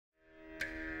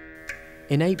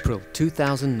In April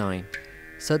 2009,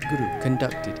 Sadhguru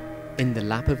conducted, in the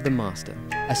lap of the Master,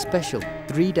 a special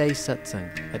 3-day satsang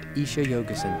at Isha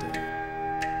Yoga Center.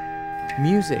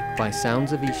 Music by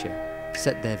Sounds of Isha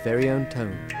set their very own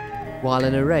tone, while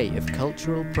an array of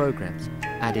cultural programs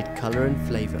added color and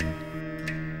flavor.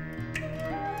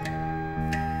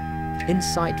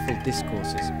 Insightful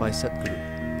discourses by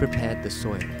Sadhguru prepared the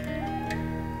soil.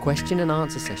 Question and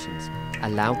answer sessions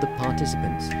allowed the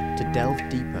participants to delve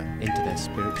deeper into their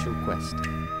spiritual quest.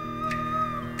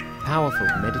 Powerful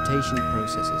meditation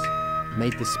processes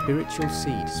made the spiritual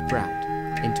seed sprout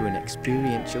into an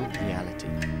experiential reality.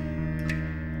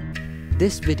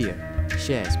 This video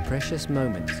shares precious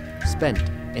moments spent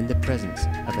in the presence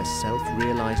of a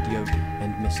self-realized yogi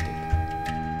and mystic.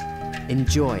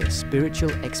 Enjoy a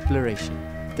spiritual exploration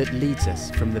that leads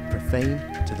us from the profane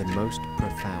to the most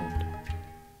profound.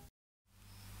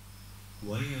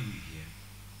 Why are we here?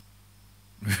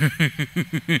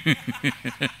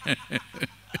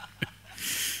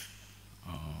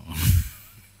 Oh.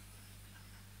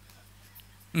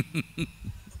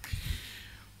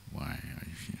 Why are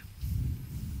you here?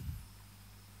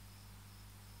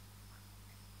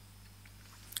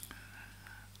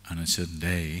 On a certain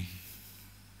day,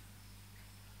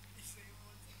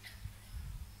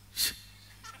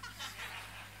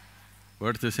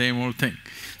 what's the same old thing?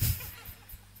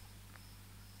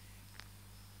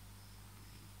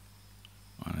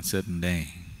 On a certain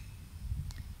day,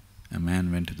 a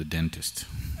man went to the dentist.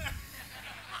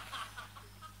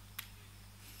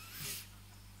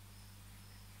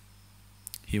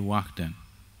 He walked in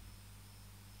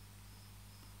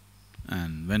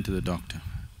and went to the doctor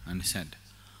and he said,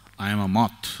 "I am a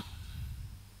moth."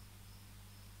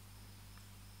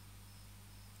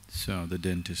 So the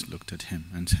dentist looked at him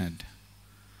and said,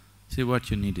 "See, what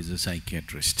you need is a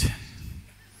psychiatrist,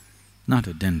 not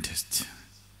a dentist.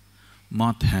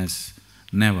 Moth has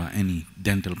never any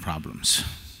dental problems.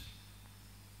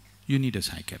 You need a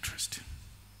psychiatrist."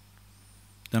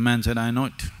 The man said, "I know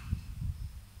it."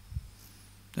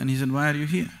 Then he said, "Why are you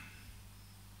here?"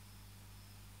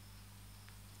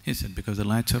 He said, "Because the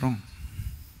lights are wrong."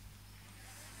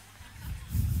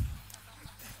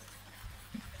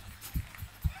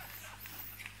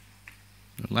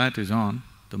 The light is on,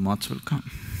 the moths will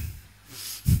come.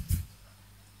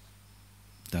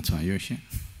 That's why you're here.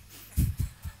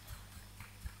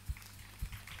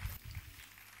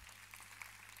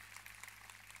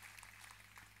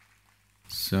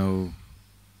 So,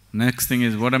 next thing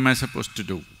is, what am I supposed to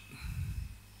do?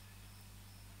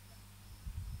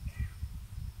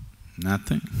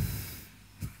 Nothing.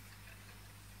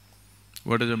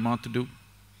 What does a moth do?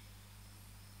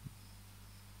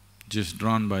 Just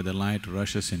drawn by the light,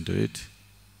 rushes into it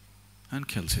and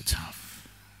kills itself.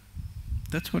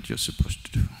 That's what you're supposed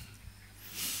to do.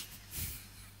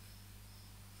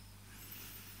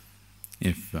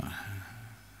 If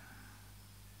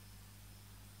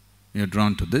you're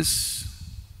drawn to this,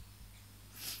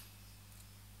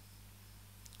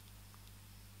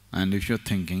 and if you're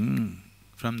thinking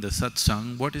from the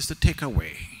satsang, what is the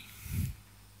takeaway?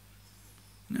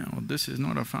 No, this is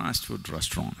not a fast food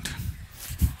restaurant.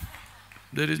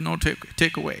 There is no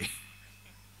takeaway.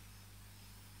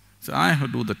 So I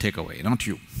have to do the takeaway, not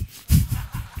you.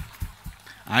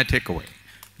 I take away,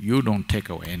 you don't take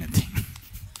away anything.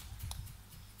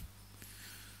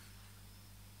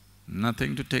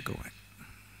 Nothing to take away.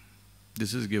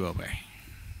 This is giveaway.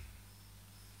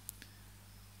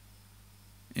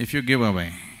 If you give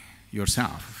away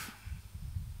yourself,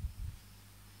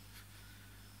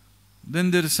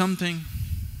 then there is something…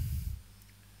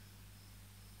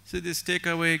 See, this take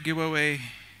away, give away,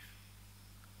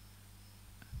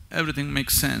 everything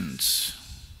makes sense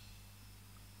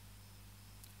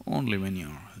only when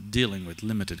you're dealing with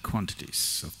limited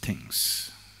quantities of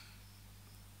things.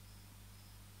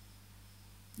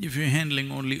 If you're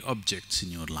handling only objects in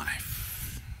your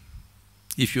life,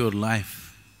 if your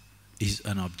life is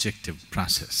an objective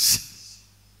process,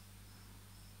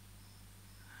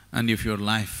 and if your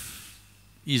life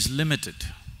is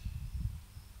limited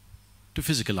to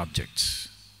physical objects,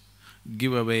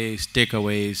 giveaways,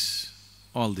 takeaways,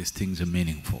 all these things are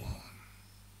meaningful.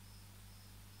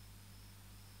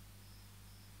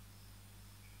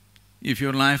 If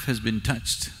your life has been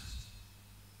touched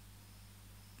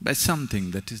by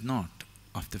something that is not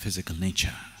of the physical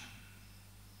nature,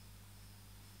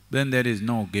 then there is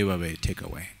no giveaway,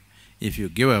 takeaway. If you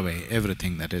give away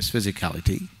everything that is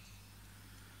physicality,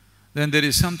 then there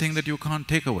is something that you can't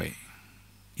take away,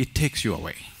 it takes you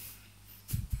away.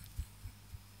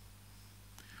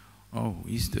 Oh,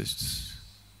 is this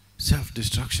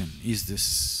self-destruction? Is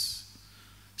this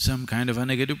some kind of a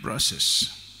negative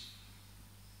process.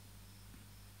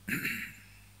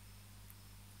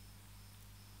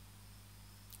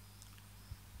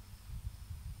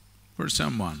 For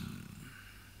someone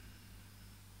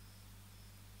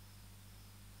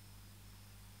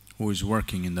who is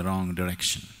working in the wrong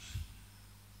direction,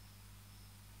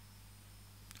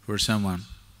 for someone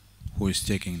who is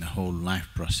taking the whole life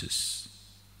process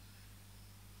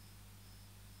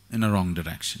in a wrong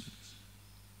direction,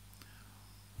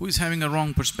 who is having a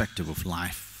wrong perspective of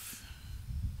life,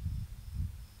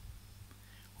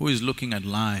 who is looking at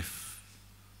life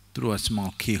through a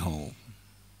small keyhole.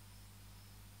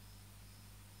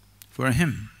 For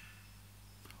him,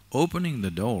 opening the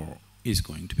door is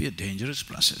going to be a dangerous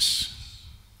process.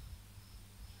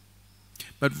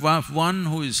 But for one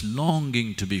who is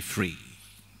longing to be free,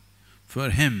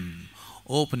 for him,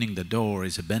 opening the door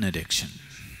is a benediction.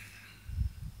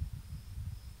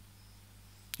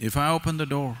 If I open the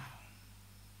door,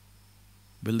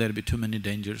 will there be too many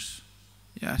dangers?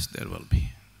 Yes, there will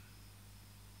be.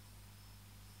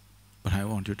 But I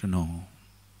want you to know,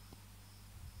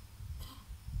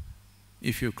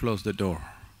 if you close the door,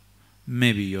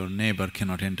 maybe your neighbor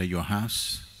cannot enter your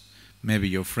house, maybe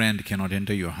your friend cannot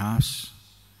enter your house,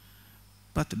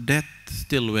 but death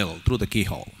still will through the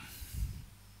keyhole.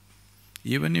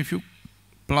 Even if you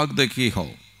plug the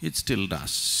keyhole, it still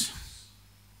does.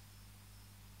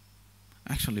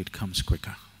 Actually, it comes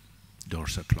quicker,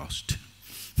 doors are closed.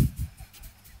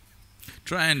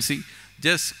 Try and see,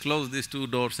 just close these two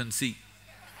doors and see.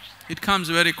 It comes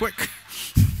very quick.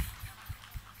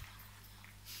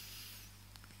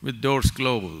 With doors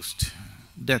closed,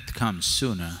 death comes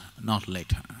sooner, not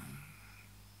later.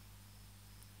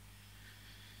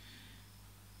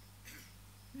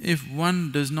 If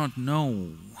one does not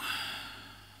know,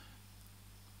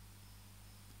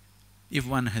 if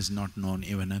one has not known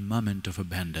even a moment of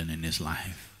abandon in his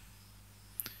life,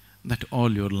 that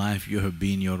all your life you have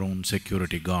been your own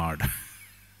security guard.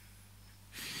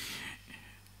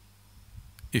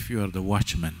 If you are the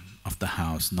watchman of the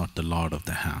house, not the lord of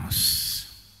the house,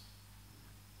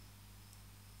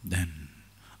 then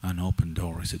an open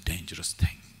door is a dangerous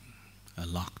thing. A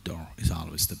locked door is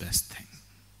always the best thing.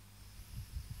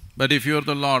 But if you're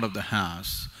the lord of the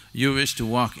house, you wish to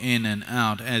walk in and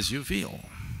out as you feel.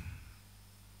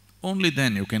 Only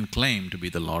then you can claim to be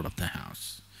the lord of the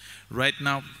house. Right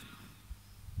now,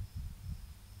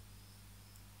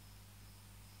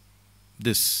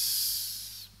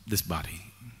 this body,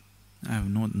 I have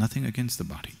nothing against the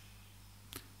body.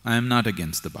 I am not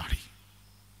against the body.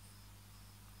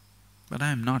 But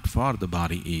I am not for the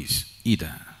body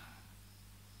either.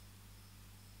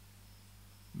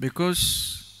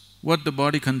 Because what the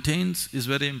body contains is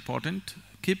very important,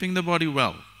 keeping the body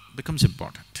well becomes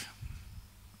important.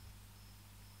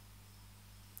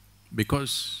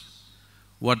 Because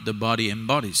what the body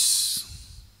embodies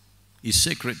is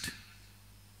sacred,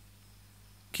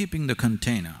 keeping the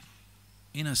container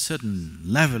in a certain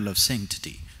level of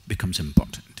sanctity becomes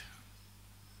important.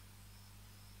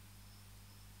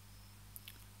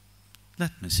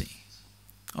 Let me see,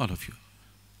 all of you,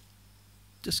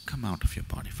 just come out of your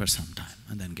body for some time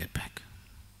and then get back.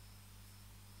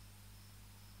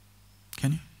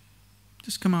 Can you?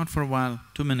 Just come out for a while,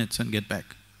 2 minutes and get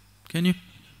back. Can you?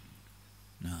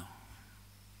 No.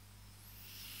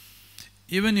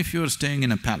 Even if you're staying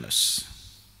in a palace,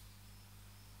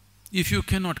 if you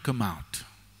cannot come out,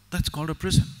 that's called a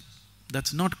prison.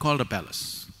 That's not called a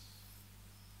palace.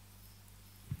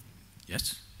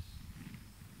 Yes?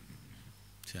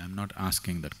 See, I'm not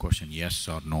asking that question yes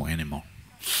or no anymore.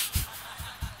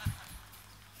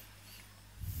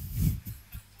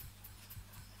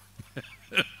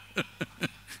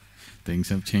 Things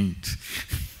have changed.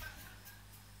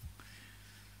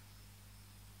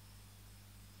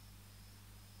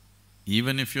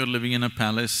 Even if you're living in a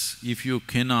palace, if you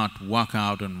cannot walk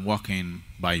out and walk in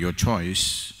by your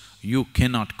choice, you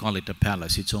cannot call it a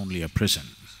palace, it's only a prison.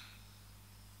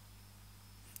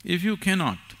 If you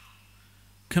cannot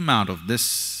come out of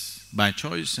this by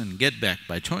choice and get back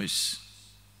by choice,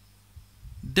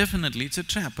 definitely it's a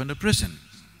trap and a prison.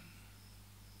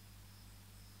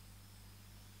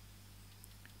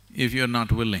 If you're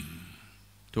not willing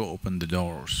to open the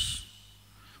doors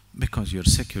because you're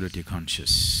security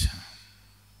conscious,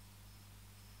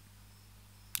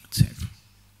 it's safe.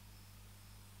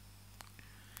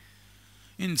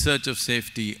 In search of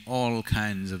safety, all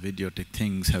kinds of idiotic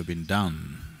things have been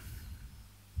done,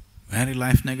 very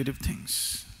life-negative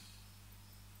things,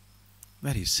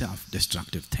 very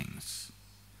self-destructive things.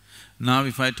 Now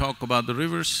if I talk about the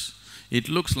rivers, it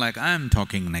looks like I am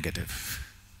talking negative.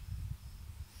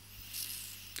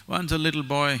 Once a little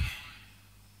boy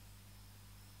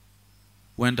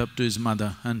went up to his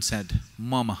mother and said,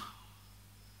 "Mama,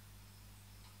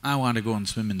 I want to go and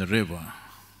swim in the river."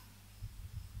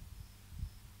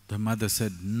 The mother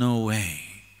said, "No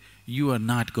way, you are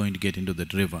not going to get into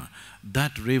that river.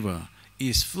 That river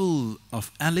is full of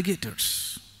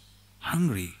alligators,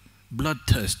 hungry,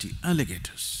 bloodthirsty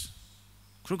alligators,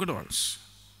 crocodiles.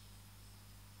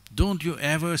 Don't you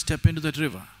ever step into that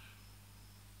river."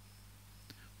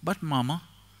 "But mama,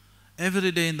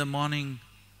 every day in the morning,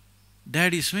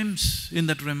 Daddy swims in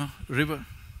that river."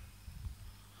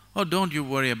 "Oh, don't you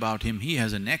worry about him, he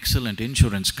has an excellent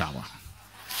insurance cover."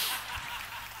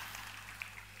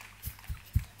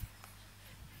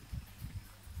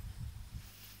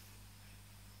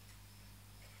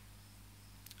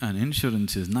 And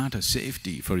insurance is not a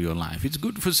safety for your life, it's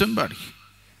good for somebody.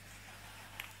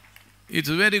 It's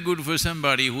very good for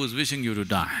somebody who's wishing you to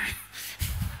die.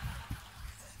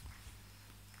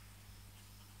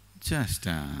 Just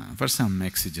for some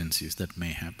exigencies that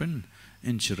may happen,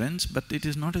 insurance, but it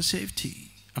is not a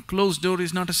safety. A closed door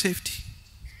is not a safety.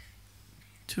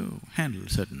 To handle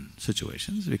certain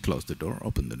situations, we close the door,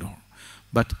 open the door.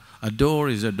 But a door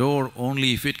is a door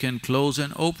only if it can close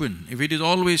and open. If it is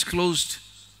always closed,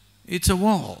 it's a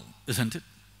wall, isn't it?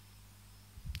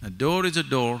 A door is a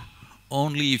door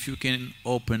only if you can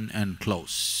open and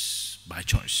close by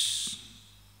choice.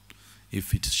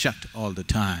 If it's shut all the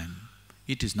time,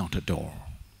 it is not a door.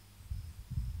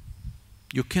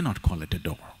 You cannot call it a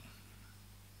door.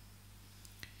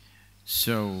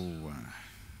 So,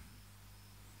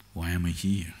 why am I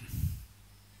here?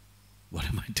 What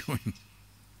am I doing?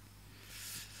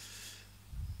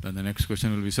 Then the next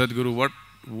question will be, "Sadhguru,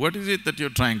 what is it that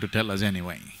you're trying to tell us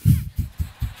anyway?"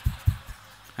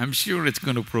 I'm sure it's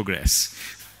going to progress.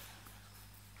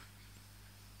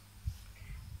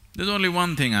 There's only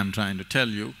one thing I'm trying to tell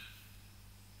you.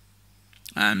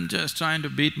 I'm just trying to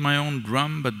beat my own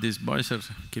drum, but these boys are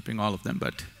keeping all of them,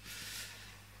 but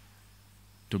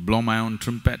to blow my own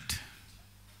trumpet,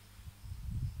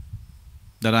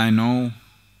 that I know,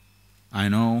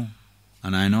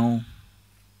 and I know,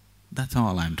 that's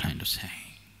all I'm trying to say.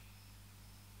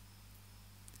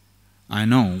 I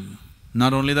know,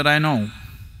 not only that I know,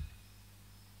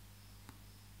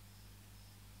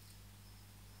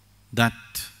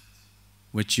 that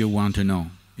which you want to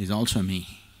know is also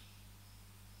me.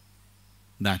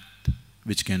 That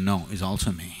which can know is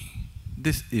also me.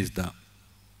 This is the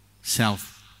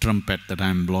self-trumpet that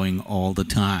I'm blowing all the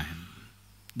time.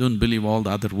 Don't believe all the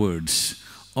other words.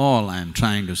 All I'm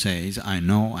trying to say is, I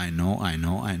know, I know, I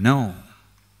know, I know.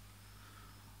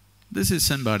 This is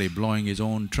somebody blowing his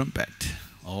own trumpet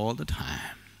all the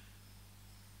time,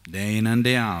 day in and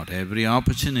day out, every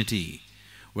opportunity,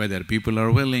 whether people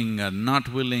are willing or not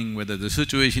willing, whether the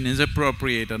situation is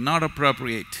appropriate or not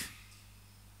appropriate,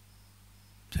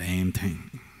 same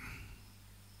thing.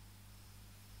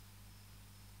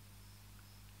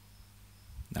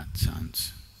 That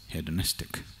sounds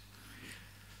hedonistic.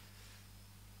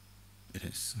 It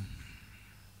is.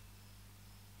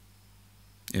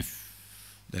 If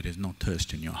there is no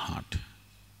thirst in your heart,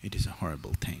 it is a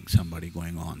horrible thing, somebody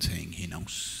going on saying he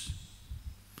knows.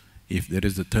 If there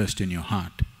is a thirst in your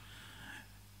heart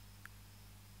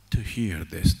to hear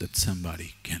this, that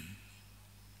somebody can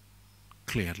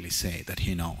clearly say that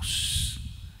he knows,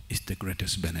 is the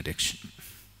greatest benediction,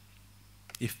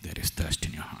 if there is thirst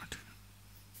in your heart.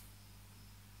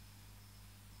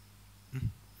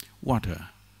 Water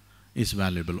is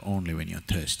valuable only when you're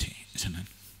thirsty, isn't it?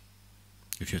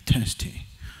 If you're thirsty,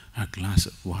 a glass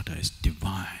of water is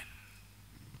divine.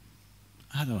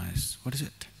 Otherwise, what is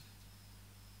it?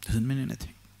 Doesn't mean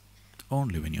anything.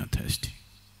 Only when you're thirsty.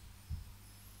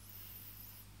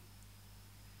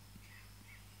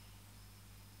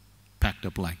 Packed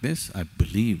up like this, I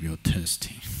believe you're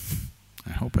thirsty.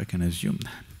 I hope I can assume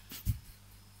that.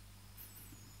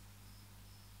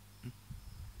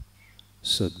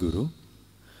 Sadhguru,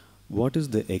 what is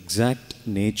the exact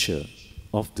nature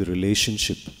of the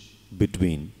relationship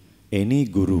between any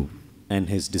guru and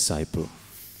his disciple?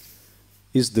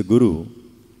 Is the guru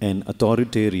an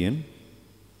authoritarian,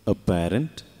 a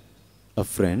parent, a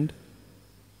friend?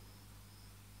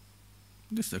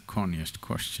 This is the corniest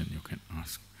question you can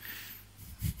ask.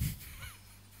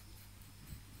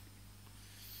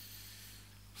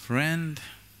 Friend,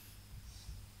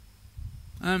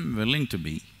 I'm willing to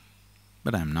be,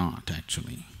 but I'm not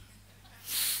actually.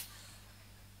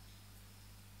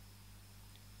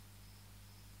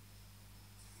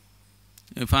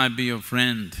 If I be your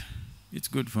friend, it's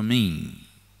good for me,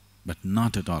 but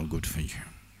not at all good for you.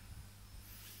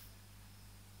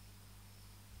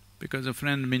 Because a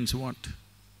friend means what?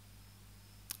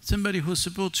 somebody who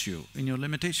supports you in your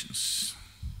limitations,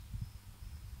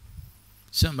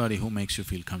 somebody who makes you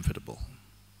feel comfortable,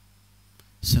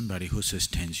 somebody who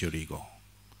sustains your ego.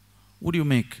 Would you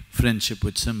make friendship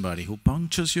with somebody who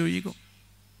punctures your ego?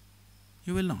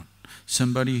 You will not.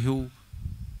 Somebody who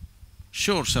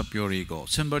shores up your ego,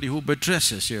 somebody who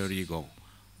betrays your ego,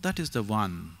 that is the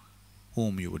one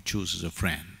whom you would choose as a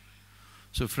friend.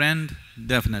 So friend,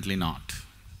 definitely not.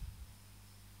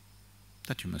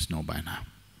 That you must know by now.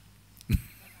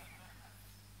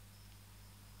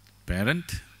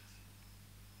 Parent,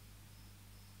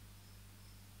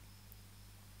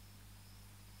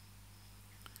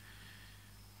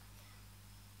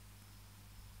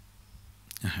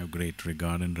 I have great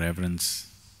regard and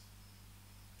reverence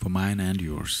for mine and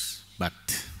yours,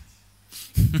 but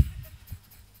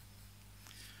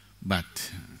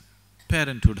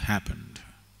parenthood happened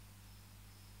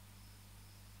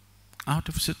out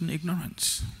of certain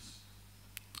ignorance,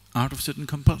 out of certain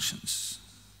compulsions.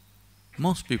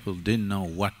 Most people didn't know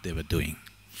what they were doing.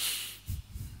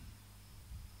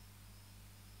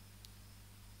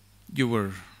 You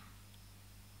were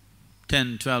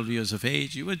 10, 12 years of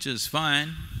age, you were just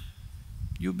fine.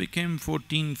 You became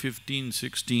 14, 15,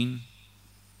 16.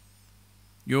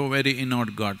 Your very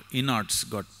innerts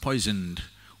got poisoned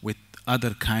with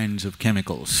other kinds of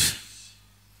chemicals.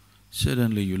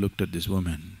 Suddenly you looked at this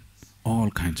woman,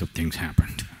 all kinds of things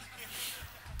happened.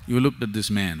 You looked at this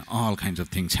man, all kinds of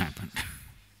things happened.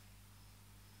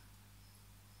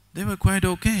 They were quite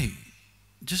okay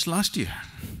just last year.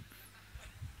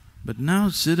 But now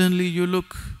suddenly you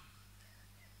look,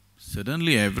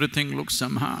 suddenly everything looks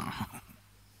somehow.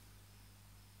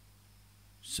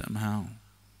 Somehow,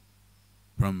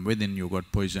 from within you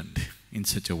got poisoned in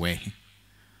such a way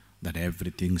that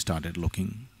everything started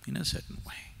looking in a certain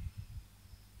way.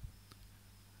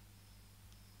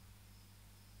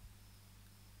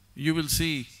 You will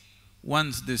see,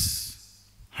 once this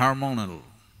hormonal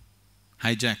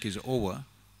hijack is over,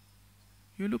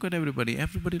 you look at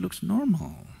everybody looks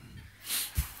normal.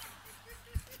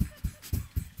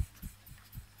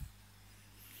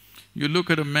 You look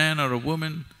at a man or a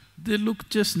woman, they look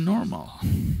just normal.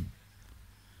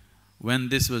 When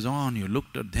this was on, you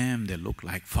looked at them, they looked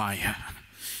like fire.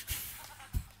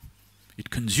 It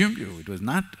consumed you, it was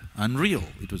not unreal,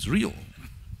 it was real.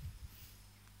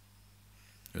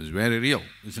 It was very real,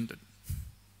 isn't it?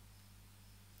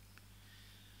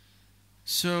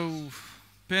 So,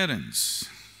 parents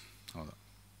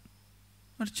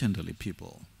are generally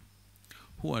people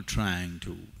who are trying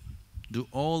to do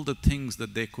all the things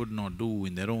that they could not do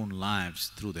in their own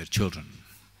lives through their children.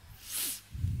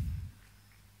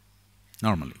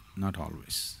 Normally, not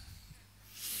always.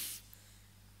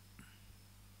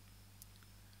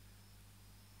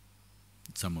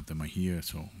 Some of them are here,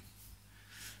 so…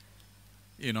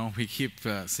 we keep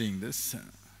seeing this.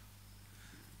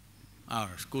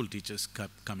 Our school teachers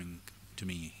kept coming to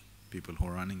me, people who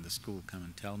are running the school come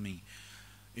and tell me,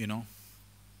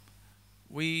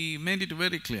 we made it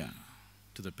very clear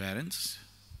to the parents,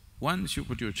 once you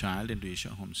put your child into Isha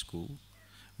home school,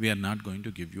 we are not going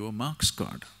to give you a marks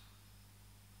card.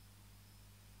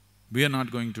 We are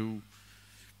not going to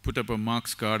put up a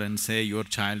marks card and say your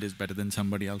child is better than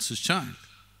somebody else's child.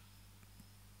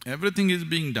 Everything is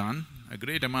being done, a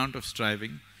great amount of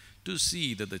striving to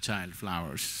see that the child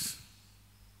flowers.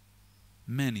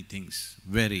 Many things,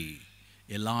 very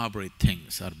elaborate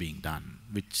things are being done,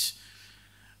 which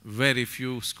very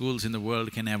few schools in the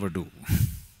world can ever do.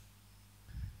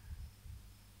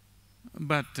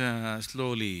 But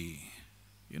slowly,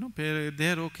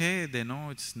 they're okay, they know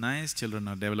it's nice, children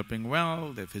are developing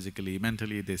well, they're physically,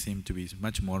 mentally, they seem to be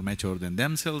much more mature than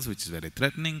themselves, which is very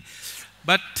threatening.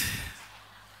 But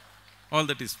all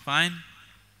that is fine.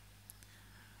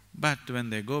 But when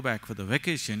they go back for the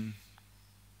vacation,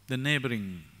 the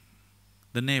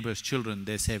neighbor's children,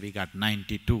 they say, we got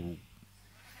 92.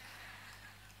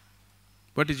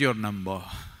 What is your number?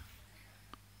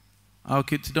 Our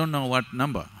kids don't know what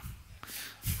number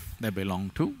they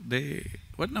belong to,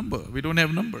 what number? We don't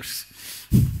have numbers.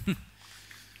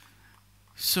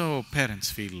 So parents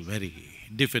feel very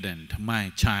diffident,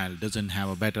 my child doesn't have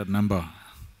a better number.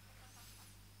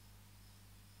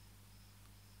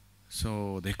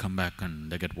 So they come back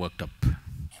and they get worked up.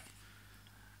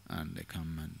 And they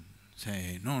come and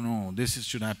say, no, this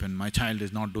should happen, my child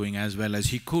is not doing as well as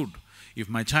he could. If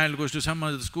my child goes to some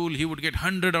other school, he would get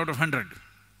 100 out of 100.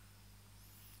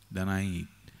 Then I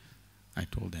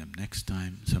told them, next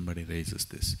time somebody raises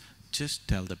this, just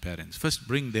tell the parents, first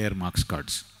bring their marks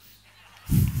cards.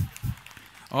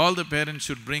 All the parents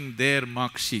should bring their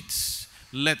mark sheets.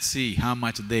 Let's see how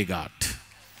much they got.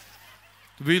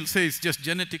 We'll say it's just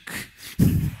genetic.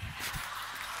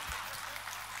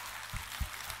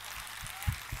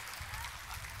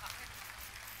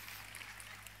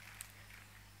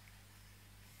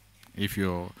 If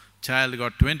your child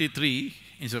got 23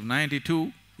 instead of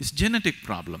 92, it's genetic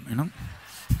problem, you know.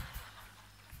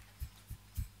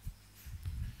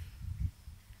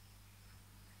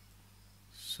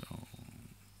 So,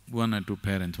 one or two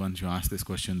parents, once you ask this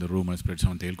question, the rumor spreads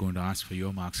on, they're going to ask for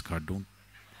your marks card,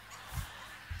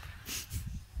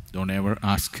 don't ever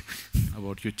ask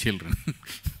about your children.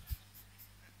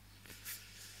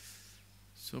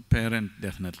 So parent,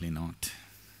 definitely not.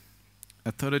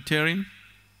 Authoritarian?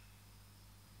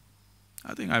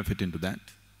 I think I fit into that.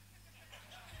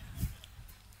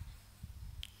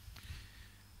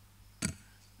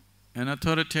 An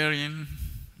authoritarian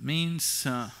means,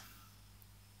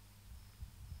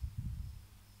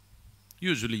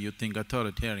 usually you think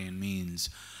authoritarian means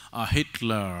a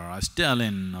Hitler, a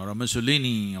Stalin or a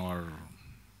Mussolini or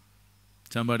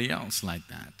somebody else like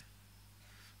that.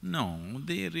 No,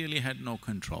 they really had no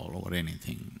control over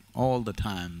anything. All the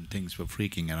time things were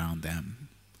freaking around them.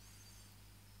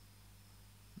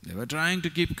 They were trying to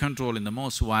keep control in the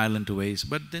most violent ways,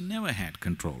 but they never had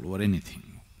control over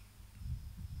anything.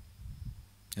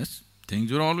 Yes, things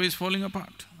were always falling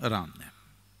apart around them.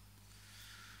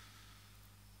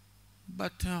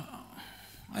 But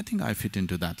I think I fit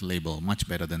into that label much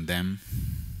better than them,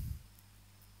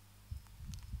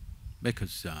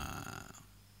 because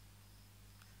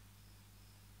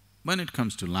when it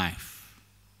comes to life,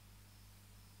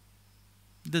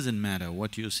 it doesn't matter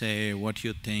what you say, what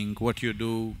you think, what you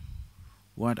do,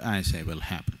 what I say will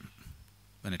happen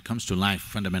when it comes to life,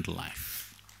 fundamental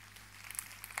life.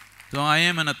 So I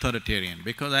am an authoritarian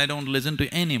because I don't listen to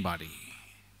anybody.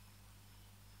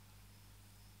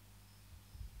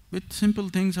 With simple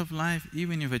things of life,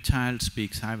 even if a child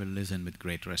speaks, I will listen with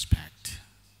great respect.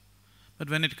 But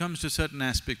when it comes to certain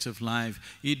aspects of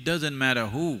life, it doesn't matter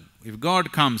who. If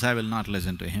God comes, I will not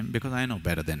listen to him because I know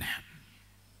better than him.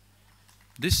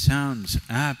 This sounds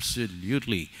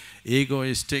absolutely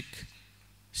egoistic,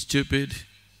 stupid,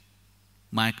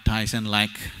 Mike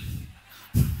Tyson-like.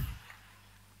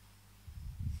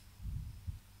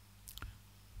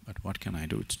 But what can I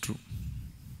do? It's true.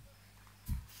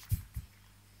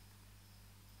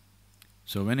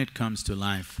 So when it comes to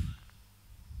life,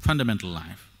 fundamental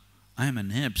life, I am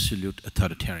an absolute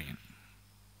authoritarian.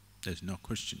 There's no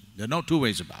question, there are no two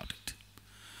ways about it.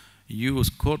 You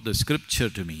quote the scripture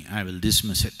to me, I will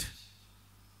dismiss it.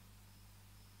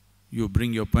 You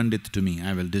bring your Pandit to me,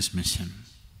 I will dismiss him.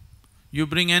 You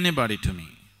bring anybody to me,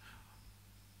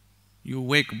 you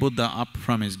wake Buddha up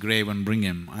from his grave and bring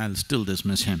him, I'll still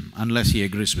dismiss him unless he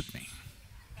agrees with me.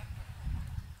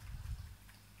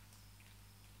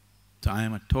 So I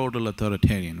am a total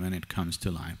authoritarian when it comes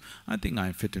to life. I think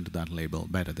I fit into that label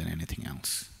better than anything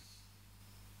else.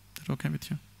 Is that okay with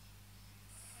you?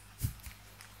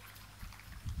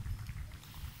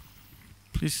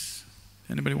 Please,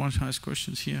 anybody wants to ask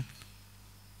questions here?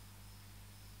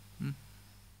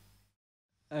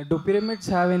 Do pyramids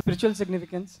have any spiritual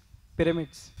significance?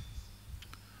 Pyramids.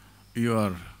 You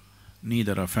are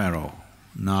neither a pharaoh,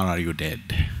 nor are you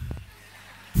dead.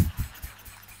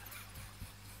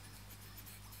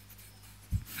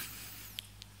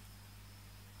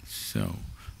 So,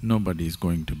 nobody is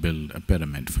going to build a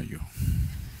pyramid for you.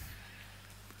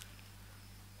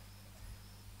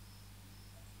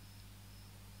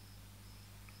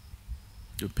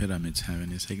 Do pyramids have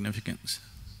any significance?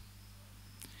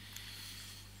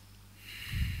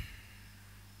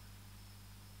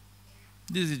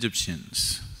 These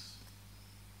Egyptians,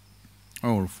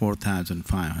 over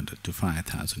 4,500 to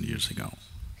 5,000 years ago,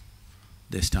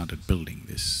 they started building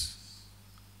this.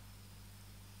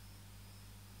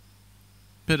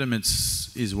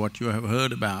 Pyramids is what you have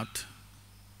heard about,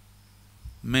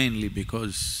 mainly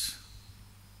because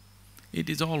it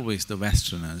is always the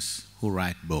Westerners who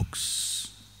write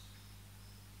books.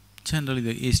 Generally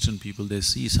the Eastern people, they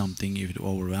see something, if it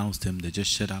overwhelms them, they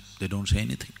just shut up, they don't say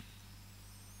anything.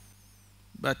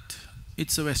 But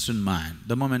it's a Western mind,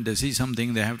 the moment they see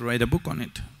something, they have to write a book on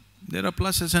it. There are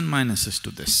pluses and minuses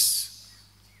to this.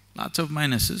 Lots of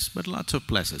minuses, but lots of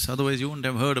pluses, otherwise you wouldn't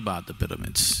have heard about the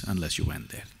pyramids unless you went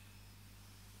there.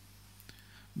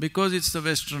 Because it's the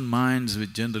Western minds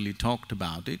which generally talked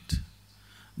about it,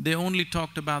 they only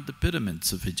talked about the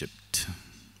pyramids of Egypt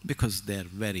because they're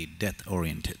very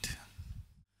death-oriented.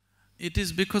 It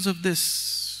is because of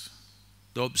this,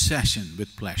 the obsession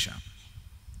with pleasure.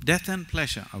 Death and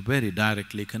pleasure are very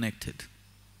directly connected.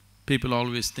 People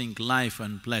always think life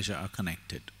and pleasure are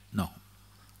connected. No,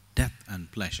 death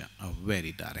and pleasure are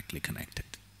very directly connected.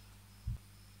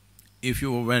 if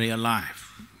you are very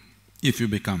alive, if you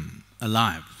become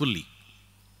alive fully.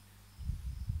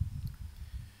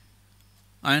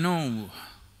 I know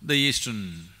the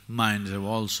Eastern minds have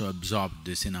also absorbed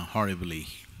this in a horribly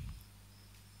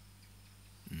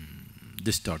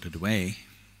distorted way,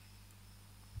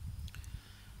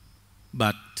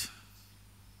 but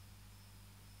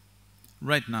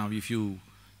right now if you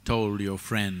told your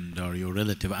friend or your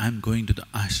relative, "I'm going to the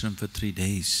ashram for 3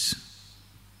 days,"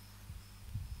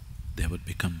 they would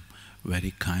become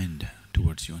very kind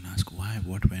towards you and ask, "Why?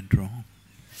 What went wrong?"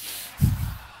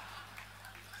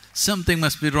 Something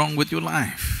must be wrong with your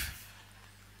life.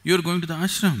 You're going to the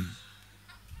ashram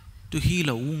to heal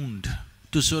a wound,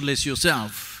 to solace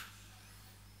yourself.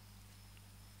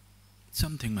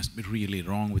 Something must be really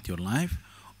wrong with your life,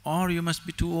 or you must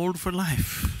be too old for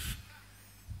life.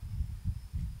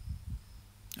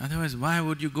 Otherwise, why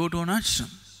would you go to an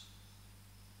ashram?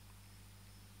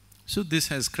 So this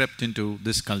has crept into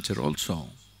this culture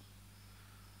also.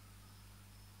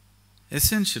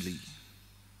 Essentially,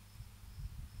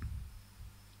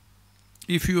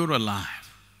 if you are alive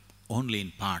only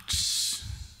in parts,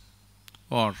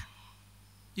 or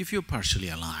if you're partially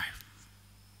alive,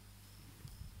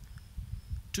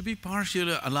 to be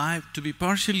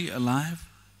partially alive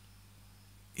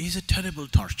is a terrible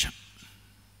torture.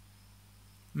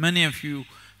 Many of you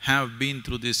have been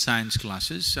through these science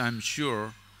classes. I'm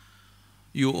sure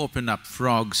you opened up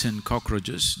frogs and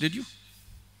cockroaches, did you?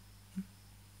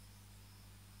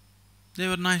 They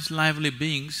were nice, lively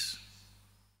beings,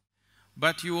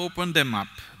 but you opened them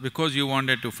up because you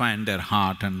wanted to find their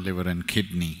heart and liver and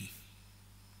kidney.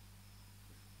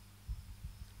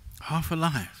 Half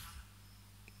alive,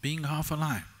 being half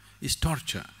alive is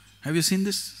torture. Have you seen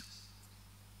this?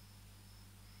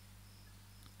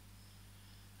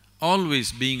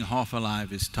 Always being half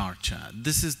alive is torture.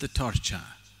 This is the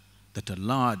torture that a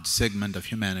large segment of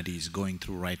humanity is going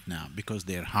through right now because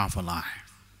they're half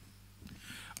alive.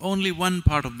 Only one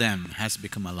part of them has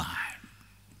become alive.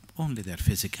 Only their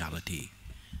physicality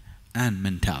and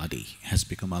mentality has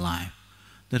become alive.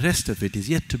 The rest of it is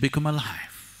yet to become alive.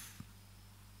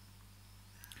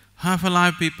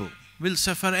 Half-alive people will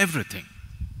suffer everything.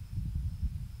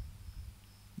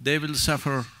 They will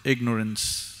suffer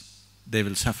ignorance, they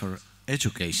will suffer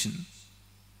education,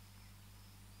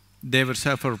 they will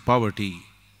suffer poverty,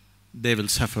 they will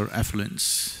suffer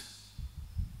affluence,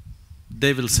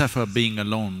 they will suffer being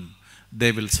alone,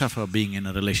 they will suffer being in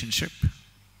a relationship.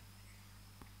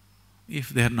 If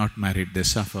they are not married, they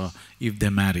suffer. If they're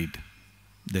married,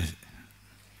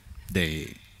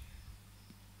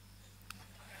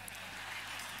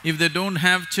 if they don't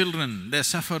have children, they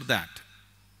suffer that.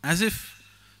 As if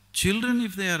children,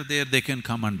 if they are there, they can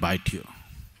come and bite you.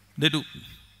 They do.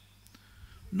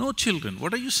 No children,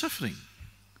 what are you suffering?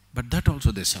 But that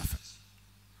also they suffer.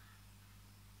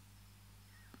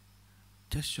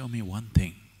 Just show me one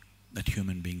thing that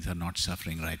human beings are not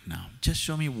suffering right now. Just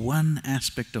show me one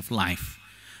aspect of life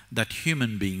that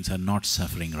human beings are not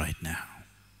suffering right now.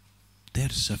 They're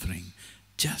suffering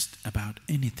just about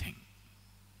anything.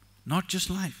 Not just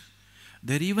life,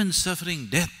 they're even suffering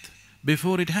death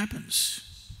before it happens.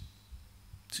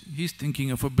 He's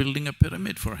thinking of building a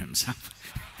pyramid for himself.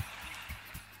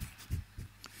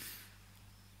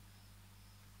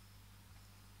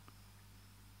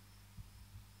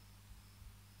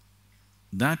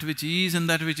 That which is and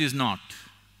that which is not,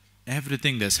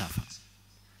 everything they suffer.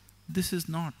 This is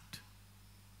not.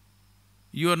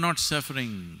 You are not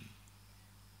suffering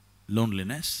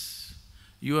loneliness,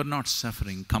 you are not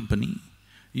suffering company,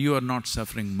 you are not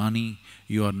suffering money,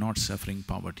 you are not suffering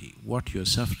poverty. What you're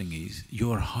suffering is,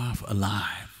 you're half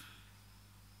alive.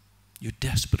 You're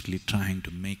desperately trying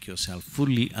to make yourself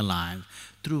fully alive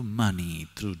through money,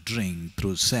 through drink,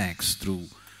 through sex, through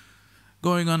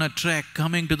going on a trek,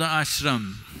 coming to the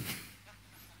ashram.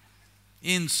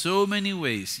 In so many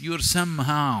ways, you're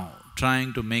somehow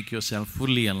trying to make yourself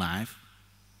fully alive,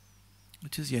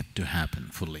 which is yet to happen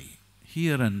fully.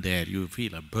 Here and there you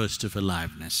feel a burst of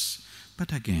aliveness,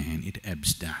 but again it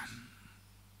ebbs down.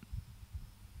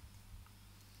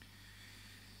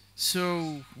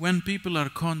 So, when people are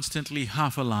constantly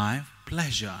half alive,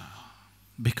 pleasure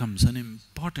becomes an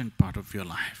important part of your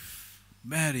life,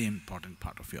 very important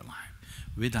part of your life.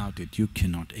 Without it, you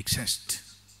cannot exist.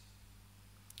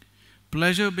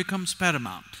 Pleasure becomes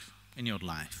paramount in your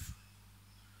life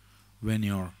when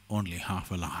you're only half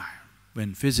alive,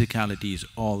 when physicality is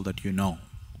all that you know.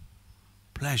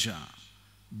 Pleasure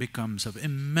becomes of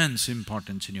immense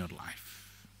importance in your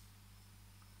life.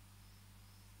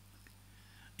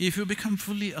 If you become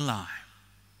fully alive,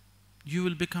 you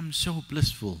will become so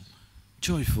blissful,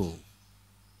 joyful.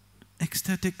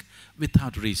 ecstatic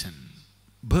without reason,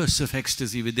 bursts of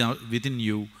ecstasy within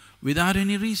you without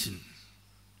any reason.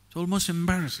 It's almost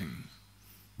embarrassing.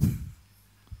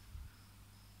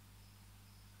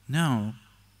 Now,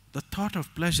 the thought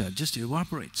of pleasure just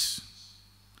evaporates.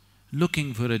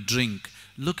 Looking for a drink,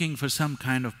 looking for some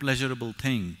kind of pleasurable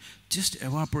thing just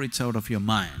evaporates out of your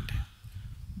mind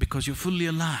because you're fully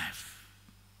alive.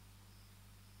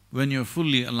 When you're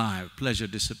fully alive, pleasure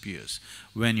disappears.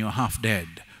 When you're half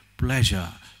dead, pleasure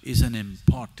is an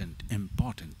important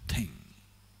thing.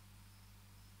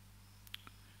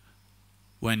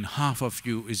 When half of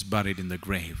you is buried in the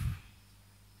grave,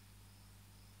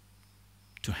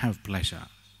 to have pleasure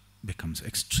becomes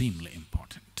extremely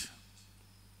important.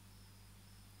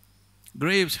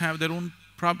 Graves have their own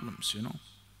problems, you know.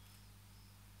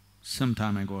 Some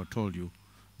time ago I told you,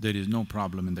 there is no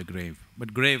problem in the grave.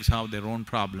 But graves have their own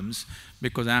problems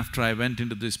because after I went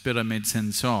into these pyramids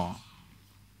and saw,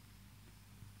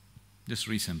 just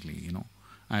recently, you know,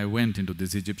 I went into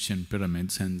these Egyptian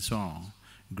pyramids and saw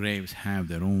graves have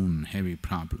their own heavy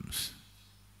problems.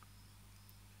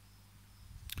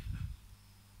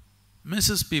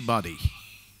 Mrs. Peabody,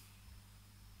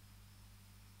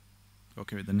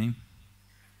 okay with the name?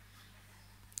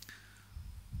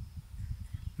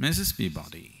 Mrs.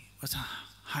 Peabody was a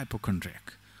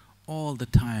hypochondriac, all the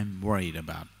time worried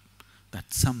about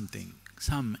that something,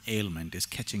 some ailment is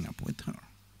catching up with her.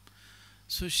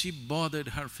 So she bothered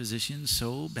her physician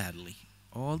so badly,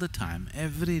 all the time,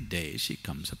 every day she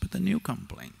comes up with a new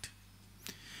complaint.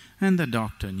 And the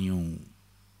doctor knew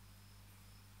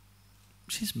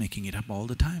she's making it up all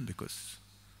the time because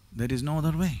there is no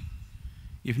other way.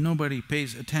 If nobody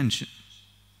pays attention,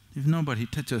 if nobody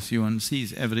touches you and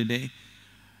sees every day,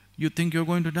 you think you're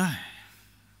going to die.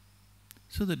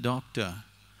 So the doctor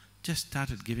just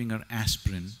started giving her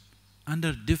aspirin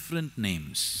under different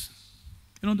names.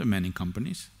 You know, there are many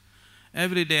companies.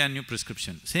 Every day a new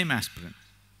prescription, same aspirin,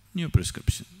 new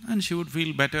prescription. And she would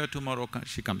feel better, tomorrow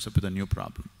she comes up with a new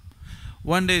problem.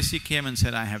 One day she came and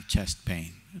said, I have chest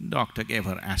pain. Doctor gave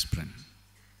her aspirin.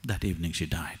 That evening she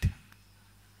died.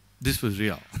 This was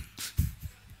real.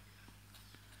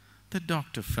 The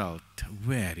doctor felt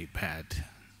very bad.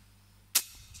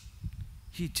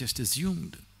 He just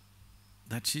assumed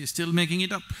that she is still making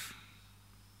it up.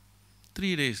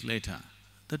 3 days later,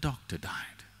 the doctor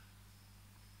died.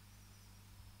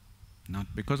 Not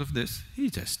because of this, he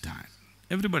just died.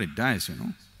 Everybody dies, you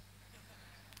know.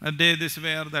 A day this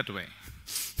way or that way.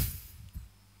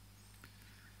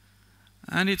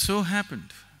 And it so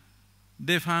happened,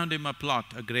 they found him a plot,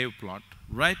 a grave plot,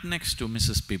 right next to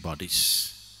Mrs.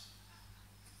 Peabody's.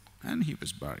 And he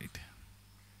was buried.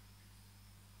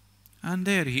 And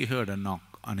there he heard a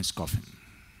knock on his coffin.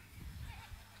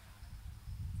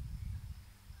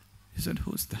 He said,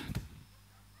 who's that?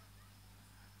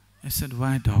 I said,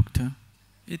 why, doctor?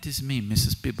 It is me,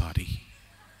 Mrs. Peabody.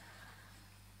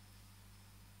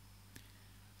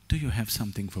 Do you have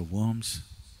something for worms?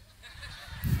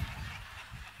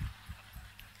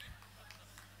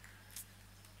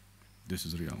 This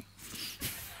is real.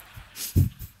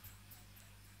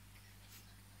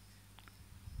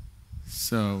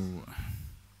 So,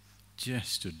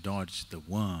 just to dodge the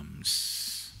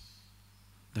worms,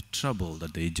 the trouble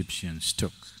that the Egyptians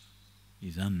took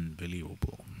is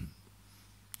unbelievable.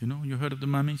 You know, you heard of the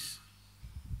mummies?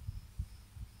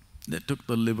 They took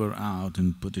the liver out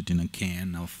and put it in a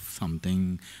can of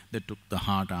something, they took the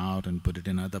heart out and put it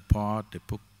in another pot, they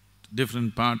put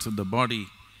different parts of the body,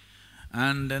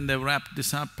 and then they wrapped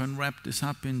this up and wrapped this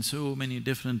up in so many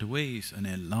different ways, an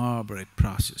elaborate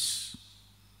process.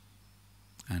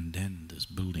 And then this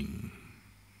building,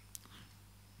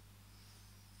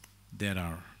 there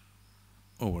are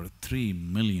over 3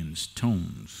 million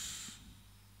stones,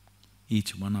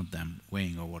 each one of them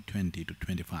weighing over 20 to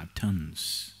 25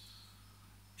 tons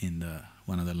in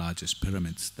one of the largest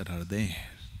pyramids that are there.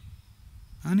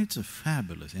 And it's a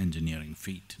fabulous engineering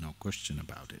feat, no question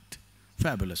about it.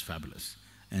 Fabulous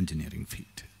engineering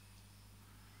feat.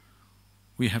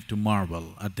 We have to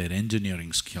marvel at their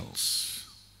engineering skills.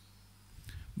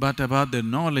 But about their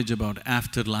knowledge about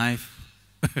afterlife,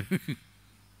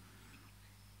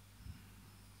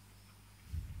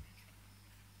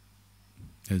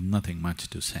 there's nothing much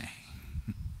to say.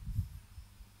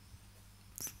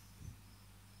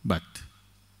 But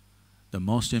the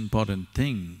most important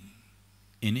thing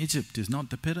in Egypt is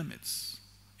not the pyramids,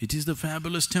 it is the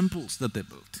fabulous temples that they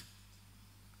built.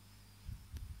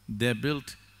 They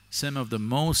built some of the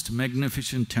most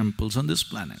magnificent temples on this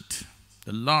planet,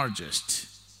 the largest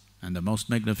and the most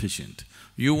magnificent.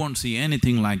 You won't see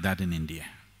anything like that in India.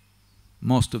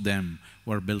 Most of them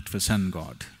were built for sun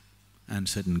god and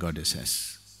certain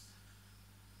goddesses.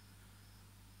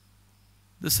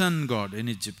 The sun god in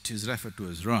Egypt is referred to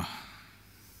as Ra.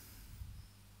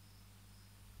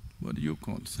 What do you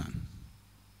call sun?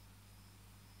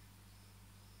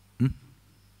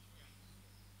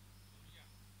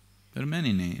 There are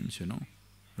many names, you know.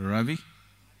 Ravi.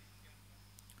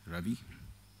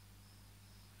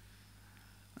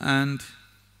 And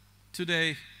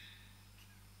today,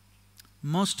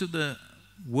 most of the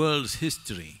world's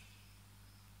history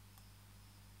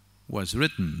was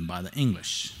written by the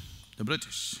English, the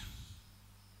British.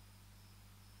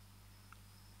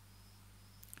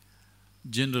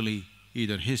 Generally,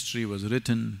 either history was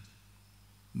written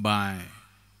by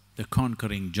the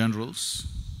conquering generals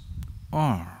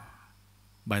or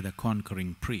by the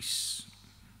conquering priests.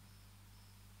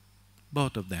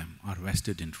 Both of them are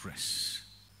vested interests.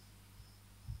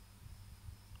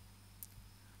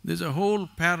 There's a whole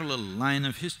parallel line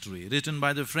of history written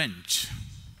by the French.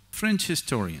 French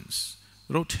historians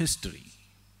wrote history,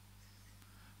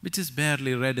 which is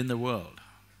barely read in the world.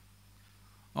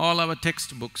 All our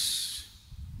textbooks,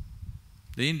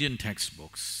 the Indian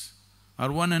textbooks, are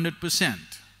 100%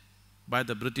 by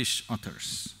the British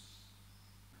authors.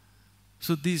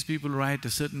 So these people write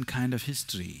a certain kind of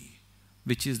history,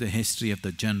 which is the history of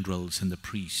the generals and the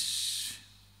priests.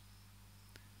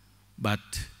 But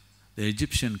the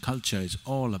Egyptian culture is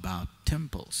all about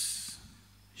temples,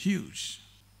 huge.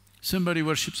 Somebody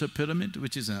worships a pyramid,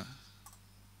 which is a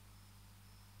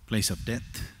place of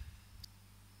death.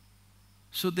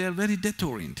 So they are very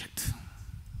death-oriented.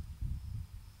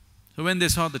 So when they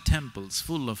saw the temples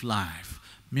full of life,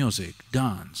 music,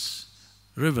 dance,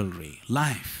 revelry,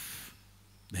 life,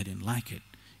 they didn't like it.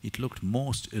 It looked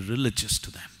most irreligious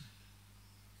to them.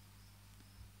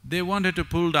 They wanted to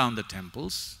pull down the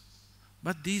temples,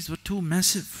 but these were too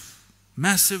massive,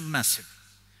 massive.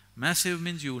 Massive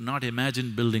means you would not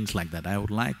imagine buildings like that. I would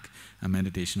like a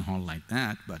meditation hall like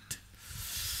that, but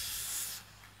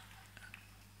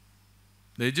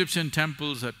the Egyptian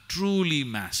temples are truly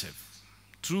massive,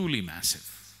 truly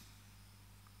massive.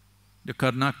 The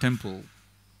Karnak temple,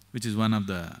 which is one of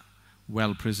the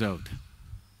well-preserved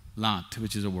lot,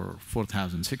 which is over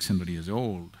 4,600 years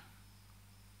old,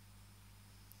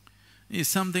 is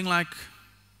something like,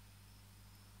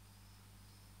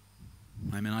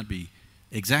 I may not be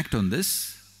exact on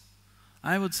this,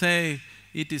 I would say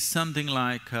it is something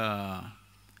like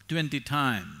 20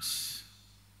 times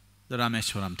the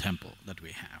Rameshwaram temple that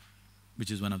we have,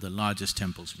 which is one of the largest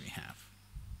temples we have.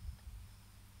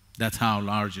 That's how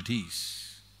large it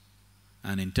is.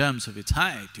 And in terms of its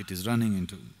height, it is running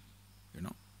into, you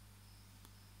know,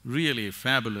 really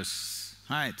fabulous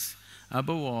heights.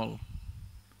 Above all,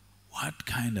 what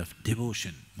kind of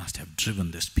devotion must have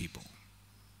driven these people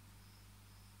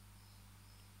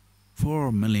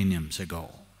 4 millenniums ago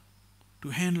to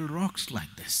handle rocks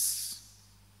like this?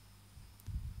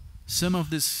 Some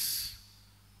of these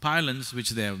pylons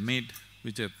which they have made,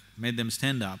 which have made them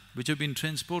stand up, which have been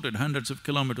transported hundreds of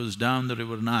kilometers down the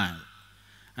river Nile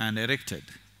and erected,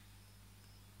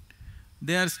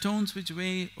 they are stones which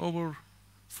weigh over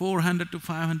 400 to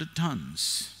 500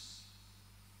 tons,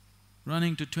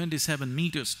 running to 27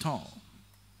 meters tall.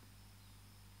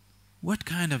 What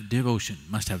kind of devotion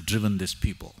must have driven these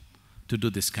people to do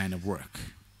this kind of work?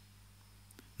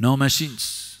 No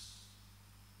machines,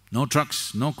 no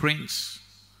trucks, no cranes,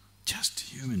 just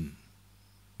human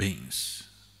beings.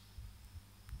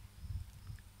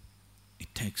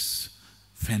 It takes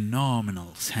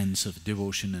phenomenal sense of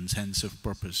devotion and sense of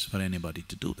purpose for anybody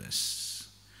to do this.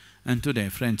 And today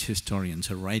French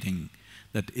historians are writing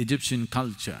that Egyptian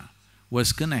culture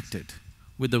was connected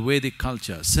with the Vedic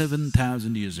culture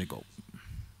 7,000 years ago.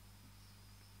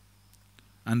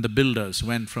 And the builders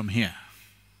went from here,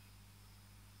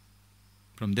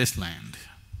 from this land.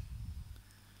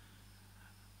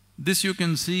 This you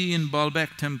can see in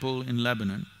Baalbek temple in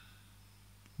Lebanon,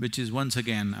 which is once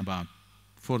again about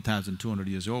 4,200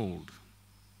 years old.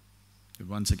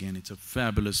 Once again, it's a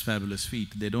fabulous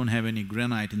feat. They don't have any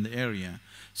granite in the area,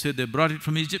 so they brought it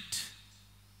from Egypt.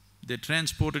 They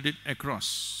transported it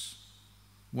across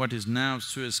what is now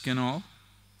Suez Canal,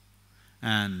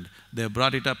 and they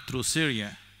brought it up through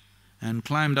Syria and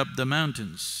climbed up the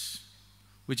mountains,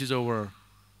 which is over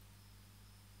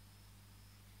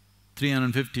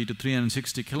 350 to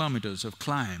 360 kilometers of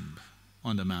climb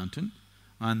on the mountain,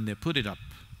 and they put it up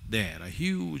there, a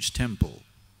huge temple,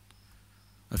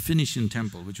 a Phoenician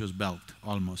temple which was built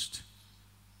almost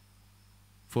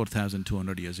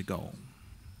 4,200 years ago.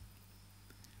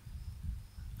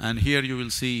 And here you will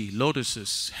see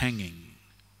lotuses hanging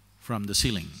from the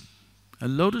ceiling. A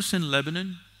lotus in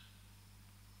Lebanon,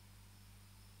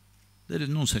 There is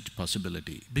no such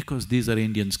possibility because these are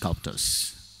Indian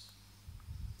sculptors.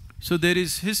 So there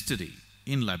is history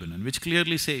in Lebanon which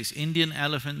clearly says Indian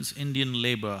elephants, Indian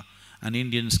labor and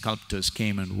Indian sculptors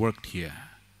came and worked here.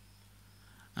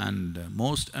 And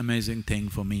most amazing thing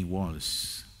for me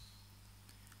was,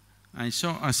 I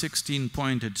saw a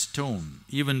 16-pointed stone.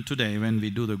 Even today when we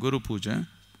do the Guru Puja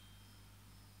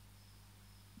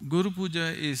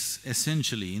is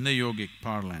essentially, in the yogic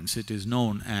parlance, it is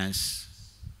known as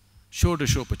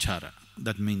Shodashopachara.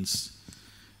 That means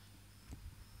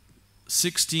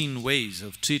 16 ways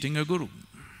of treating a guru.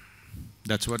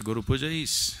 That's what Guru Puja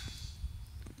is.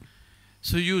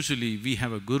 So usually we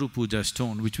have a Guru Puja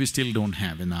stone which we still don't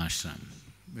have in the ashram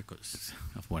because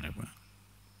of whatever.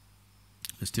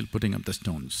 We're still putting up the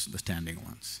stones, the standing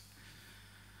ones.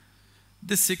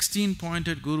 This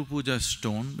 16-pointed Guru Puja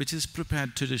stone, which is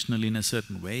prepared traditionally in a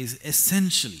certain way, is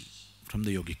essentially from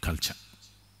the yogic culture.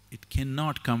 It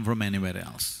cannot come from anywhere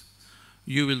else.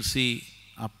 You will see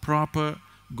a proper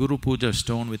Guru Puja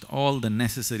stone with all the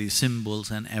necessary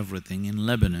symbols and everything in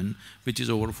Lebanon, which is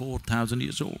over 4,000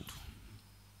 years old.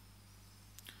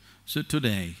 So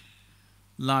today,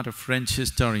 lot of French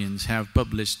historians have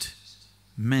published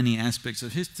many aspects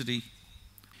of history.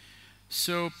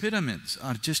 So pyramids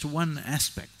are just one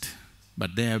aspect,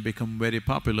 but they have become very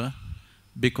popular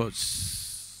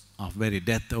because of very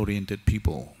death-oriented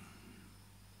people.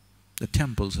 The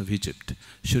temples of Egypt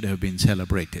should have been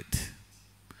celebrated.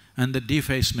 And the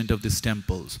defacement of these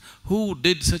temples, who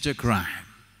did such a crime?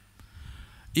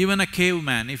 Even a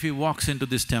caveman, if he walks into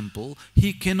this temple,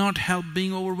 he cannot help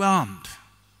being overwhelmed.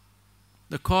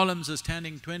 The columns are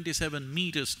standing 27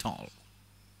 meters tall.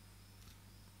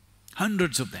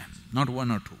 Hundreds of them, not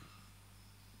one or two.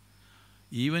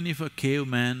 Even if a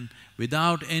caveman,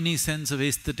 without any sense of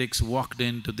aesthetics, walked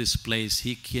into this place,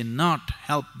 he cannot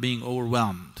help being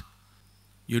overwhelmed.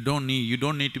 You don't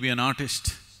need to be an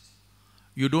artist.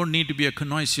 You don't need to be a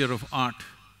connoisseur of art.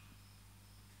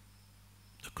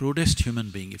 The crudest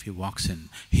human being, if he walks in,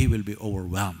 he will be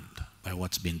overwhelmed by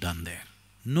what's been done there.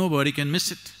 Nobody can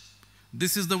miss it.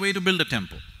 This is the way to build a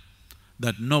temple,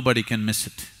 that nobody can miss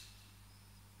it.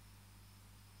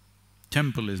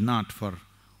 Temple is not for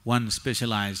one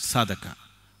specialized sadhaka,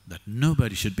 that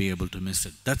nobody should be able to miss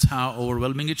it. That's how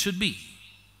overwhelming it should be.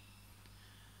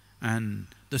 And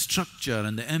the structure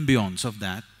and the ambience of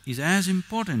that is as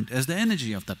important as the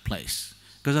energy of that place,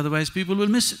 because otherwise people will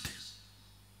miss it.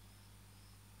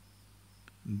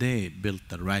 They built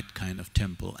the right kind of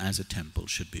temple as a temple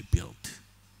should be built.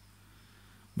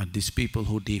 But these people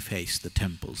who defaced the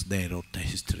temples, they wrote the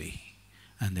history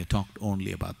and they talked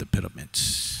only about the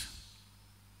pyramids.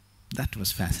 That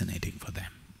was fascinating for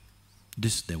them.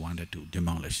 This they wanted to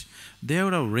demolish. They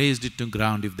would have razed it to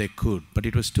ground if they could, but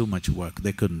it was too much work,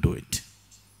 they couldn't do it.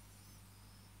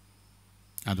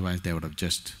 Otherwise they would have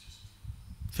just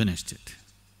finished it.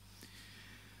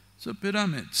 So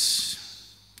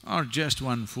pyramids are just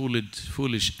one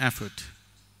foolish effort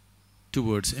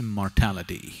towards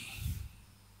immortality.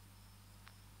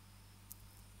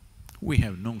 We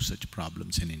have no such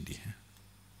problems in India.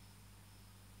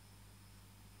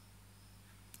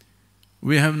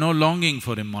 We have no longing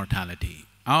for immortality.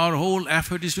 Our whole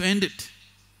effort is to end it.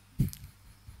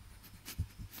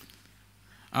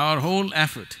 Our whole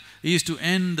effort is to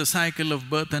end the cycle of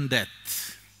birth and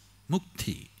death.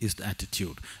 Mukti is the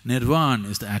attitude, nirvana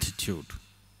is the attitude,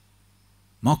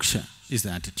 moksha is the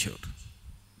attitude.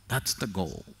 That's the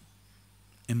goal.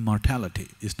 Immortality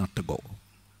is not the goal.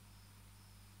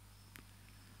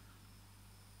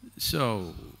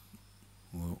 So,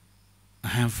 I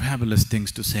have fabulous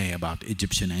things to say about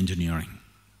Egyptian engineering,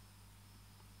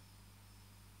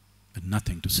 but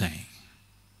nothing to say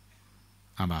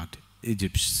about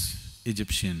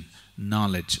Egyptian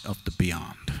knowledge of the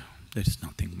beyond. There is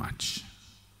nothing much.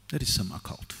 There is some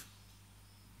occult.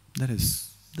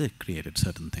 They created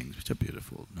certain things which are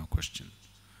beautiful, no question.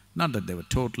 Not that they were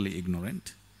totally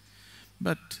ignorant,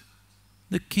 but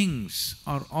the kings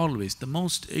are always the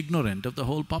most ignorant of the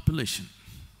whole population.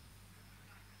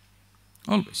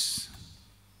 Always.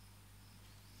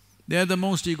 They are the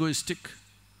most egoistic,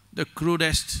 the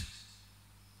crudest,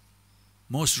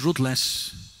 most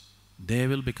ruthless. They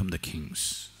will become the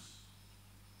kings.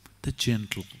 The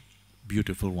gentle,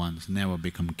 beautiful ones never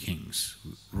become kings.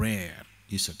 Rare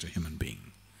is such a human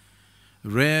being.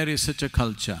 Rare is such a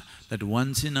culture that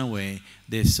once in a way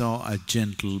they saw a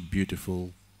gentle,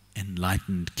 beautiful,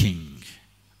 enlightened king.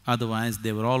 Otherwise,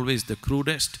 they were always the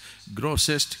crudest,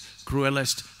 grossest,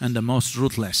 cruelest and the most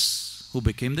ruthless who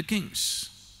became the kings.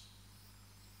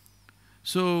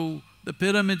 So, the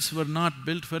pyramids were not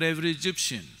built for every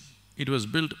Egyptian. It was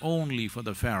built only for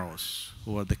the pharaohs,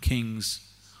 who were the kings,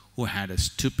 who had a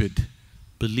stupid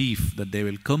belief that they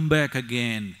will come back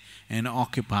again and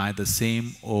occupy the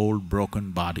same old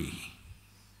broken body.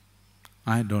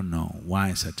 I don't know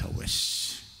why such a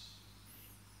wish.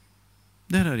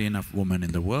 There are enough women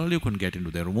in the world, you can get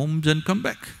into their wombs and come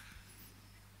back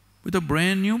with a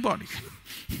brand new body.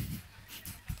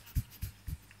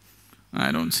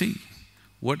 I don't see.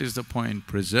 What is the point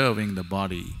preserving the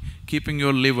body, keeping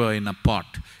your liver in a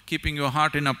pot, keeping your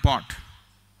heart in a pot?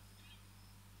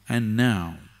 And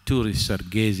now tourists are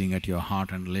gazing at your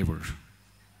heart and liver.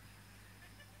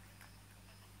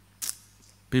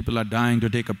 People are dying to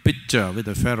take a picture with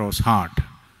a pharaoh's heart.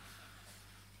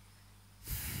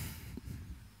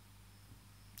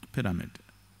 Pyramid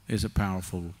is a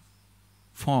powerful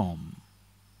form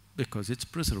because it's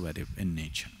preservative in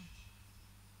nature.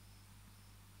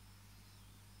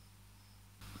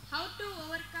 How to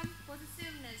overcome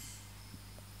possessiveness?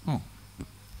 Oh,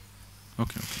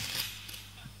 okay.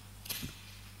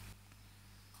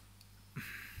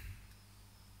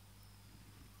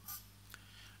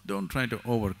 Don't try to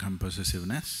overcome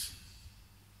possessiveness.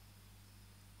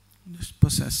 Just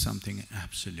possess something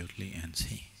absolutely and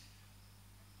see.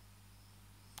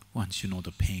 Once you know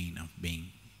the pain of being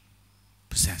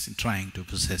possessed, trying to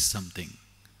possess something,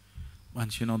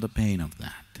 once you know the pain of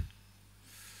that,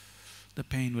 the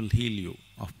pain will heal you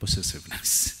of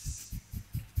possessiveness.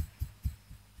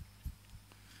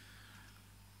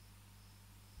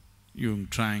 You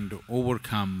trying to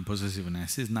overcome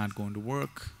possessiveness is not going to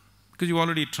work because you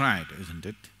already tried, isn't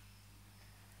it?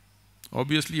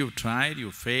 Obviously you've tried,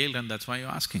 you failed, and that's why you're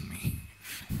asking me.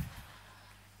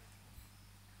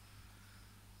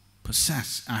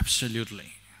 Possess,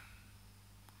 absolutely.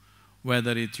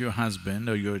 Whether it's your husband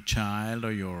or your child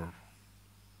or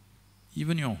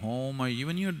even your home or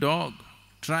even your dog,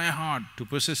 try hard to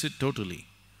possess it totally.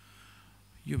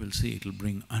 You will see it'll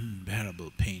bring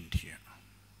unbearable pain to you.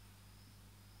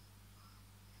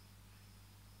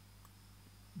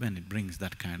 When it brings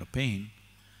that kind of pain,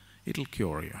 it'll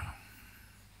cure you.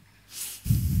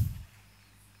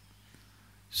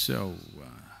 So,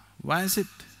 why is it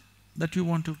that you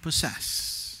want to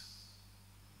possess?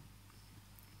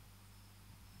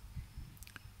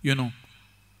 You know,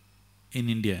 in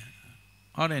India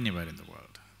or anywhere in the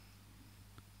world,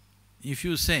 if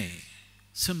you say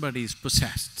somebody is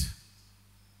possessed,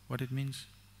 what it means?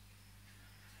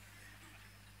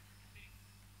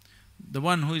 The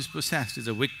one who is possessed is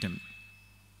a victim,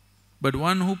 but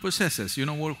one who possesses, you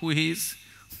know who he is?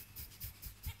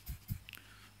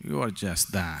 You are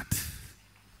just that.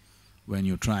 When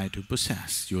you try to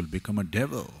possess, you'll become a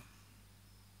devil.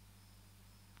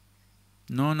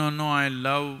 No, I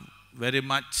love very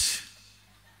much.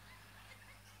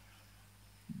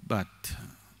 But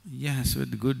yes,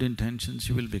 with good intentions,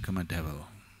 you will become a devil.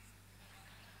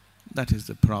 That is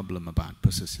the problem about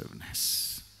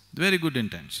possessiveness. Very good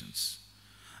intentions.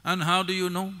 And how do you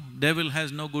know devil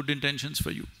has no good intentions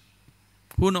for you?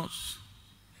 Who knows?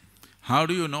 How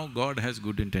do you know God has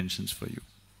good intentions for you?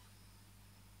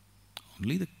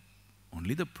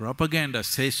 Only the propaganda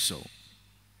says so,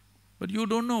 but you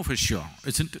don't know for sure,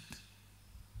 isn't it?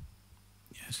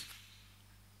 Yes.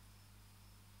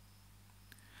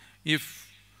 If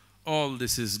all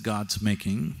this is God's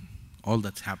making, all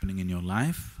that's happening in your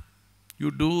life, you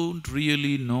don't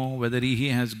really know whether He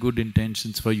has good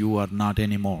intentions for you or not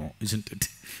anymore, isn't it?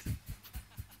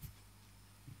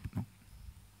 No?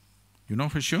 You know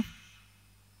for sure?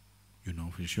 You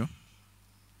know for sure?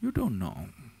 You don't know.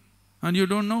 And you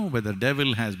don't know whether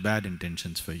devil has bad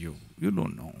intentions for you, you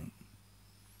don't know.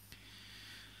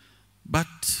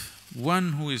 But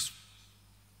one who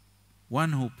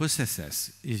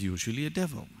possesses is usually a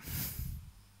devil.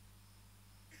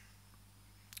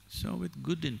 So with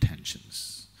good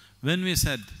intentions, when we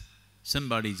said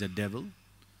somebody is a devil,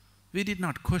 we did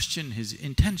not question his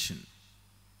intention.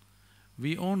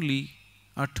 We only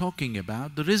are talking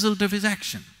about the result of his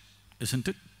action, isn't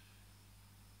it?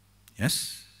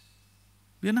 Yes?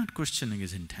 We are not questioning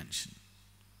his intention.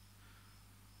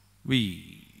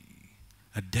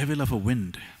 A devil of a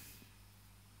wind.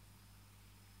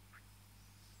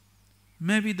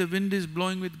 Maybe the wind is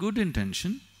blowing with good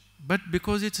intention, but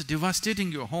because it's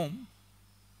devastating your home,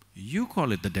 you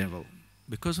call it the devil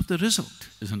because of the result,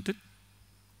 isn't it?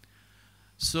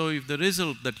 So if the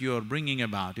result that you are bringing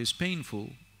about is painful,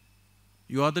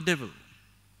 you are the devil.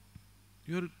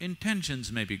 Your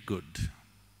intentions may be good,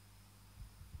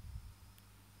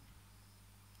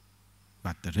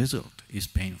 but the result is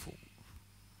painful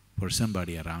for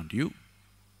somebody around you,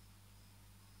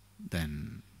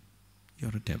 then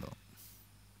you're a devil.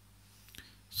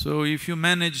 So if you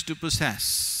manage to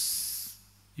possess,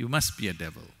 you must be a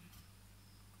devil.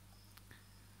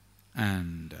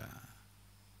 And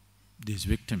these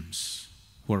victims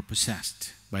who are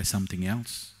possessed by something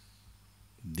else,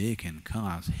 they can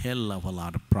cause hell of a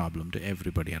lot of problem to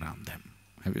everybody around them.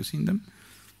 Have you seen them?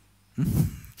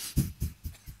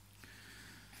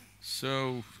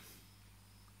 So,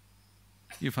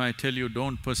 if I tell you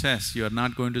don't possess, you are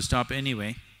not going to stop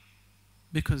anyway,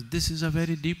 because this is a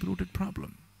very deep-rooted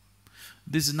problem.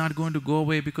 This is not going to go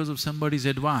away because of somebody's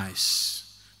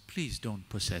advice. Please don't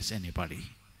possess anybody.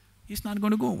 It's not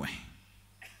going to go away.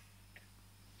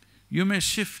 You may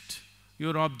shift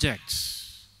your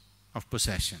objects of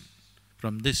possession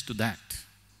from this to that,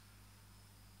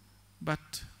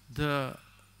 but the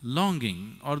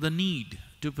longing or the need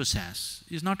to possess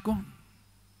is not gone.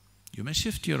 You may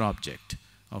shift your object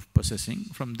of possessing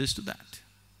from this to that,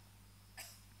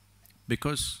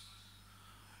 because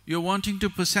your wanting to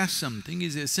possess something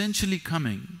is essentially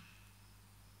coming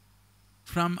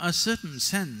from a certain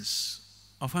sense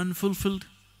of unfulfilled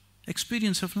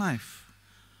experience of life,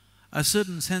 a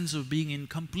certain sense of being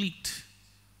incomplete.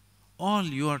 All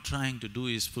you are trying to do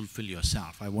is fulfill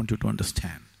yourself. I want you to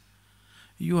understand.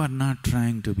 You are not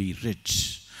trying to be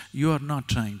rich, you are not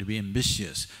trying to be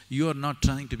ambitious, you are not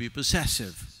trying to be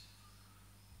possessive.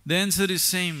 The answer is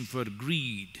same for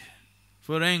greed,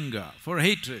 for anger, for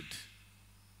hatred.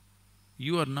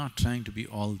 You are not trying to be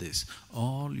all this.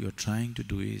 All you're trying to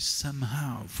do is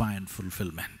somehow find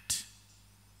fulfillment.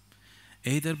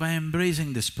 Either by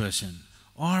embracing this person,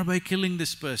 or by killing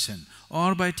this person,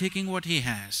 or by taking what he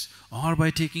has, or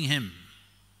by taking him.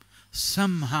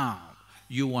 Somehow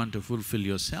you want to fulfill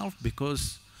yourself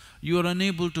because you are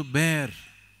unable to bear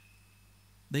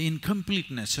the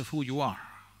incompleteness of who you are.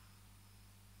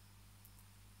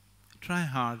 Try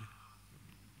hard,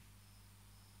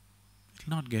 it'll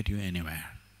not get you anywhere.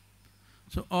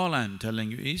 So all I'm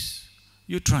telling you is,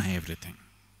 you try everything.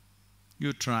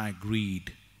 You try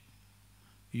greed,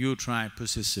 you try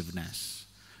possessiveness,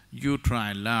 you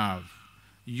try love,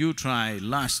 you try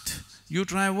lust, you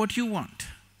try what you want.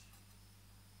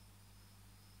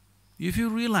 If you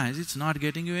realize it's not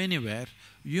getting you anywhere,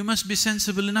 you must be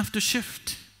sensible enough to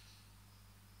shift.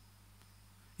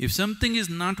 If something is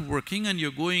not working and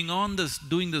you're going on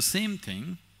doing the same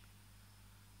thing,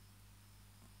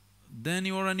 then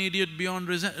you are an idiot beyond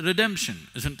redemption,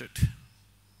 isn't it?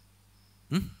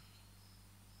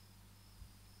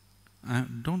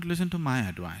 Don't listen to my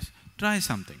advice. Try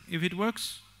something. If it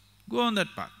works, go on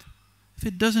that path. If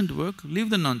it doesn't work,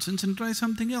 leave the nonsense and try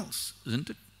something else,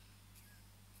 isn't it?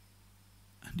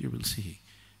 And you will see,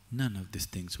 none of these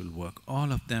things will work.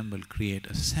 All of them will create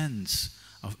a sense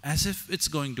of as if it's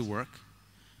going to work,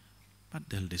 but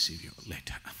they'll deceive you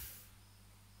later.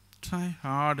 Try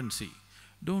hard and see.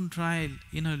 Don't try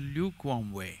in a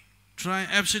lukewarm way. Try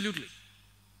absolutely.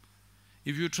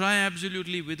 If you try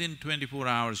absolutely, within 24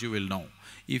 hours you will know.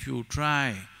 If you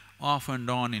try off and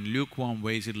on in lukewarm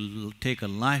ways, it'll take a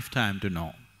lifetime to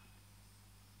know.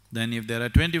 Then if there are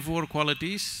 24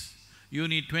 qualities, you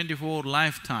need 24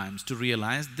 lifetimes to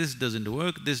realize this doesn't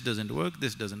work, this doesn't work,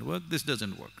 this doesn't work, this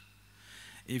doesn't work.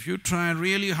 If you try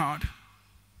really hard,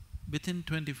 within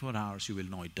 24 hours you will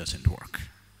know it doesn't work.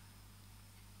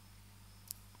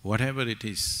 Whatever it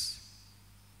is,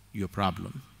 your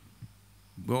problem,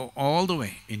 go all the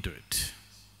way into it.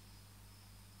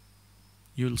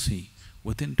 You'll see,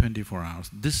 within 24 hours,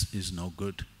 this is no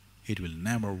good, it will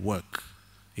never work.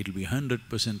 It'll be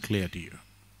 100% clear to you.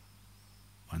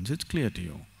 Once it's clear to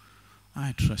you,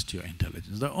 I trust your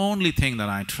intelligence. The only thing that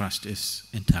I trust is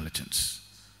intelligence,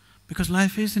 because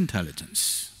life is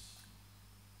intelligence.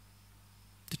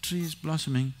 The tree is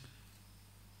blossoming,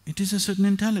 it is a certain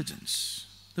intelligence.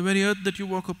 The very earth that you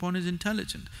walk upon is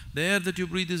intelligent, the air that you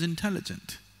breathe is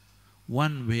intelligent.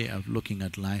 One way of looking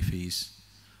at life is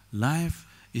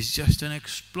just an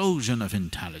explosion of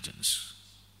intelligence.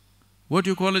 What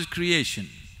you call as creation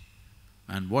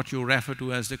and what you refer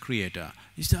to as the creator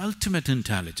is the ultimate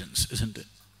intelligence, isn't it?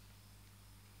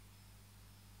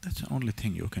 That's the only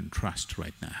thing you can trust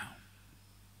right now.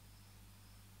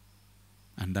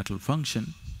 And that'll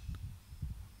function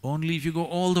only if you go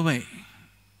all the way.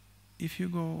 If you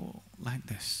go like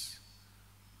this,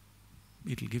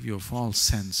 it'll give you a false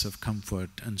sense of comfort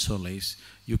and solace.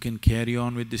 You can carry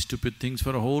on with these stupid things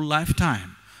for a whole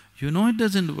lifetime. You know it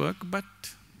doesn't work, but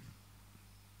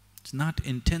it's not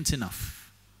intense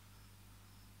enough.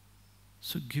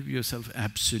 So give yourself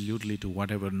absolutely to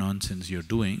whatever nonsense you're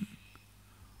doing.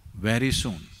 Very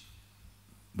soon,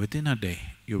 within a day,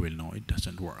 you will know it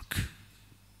doesn't work.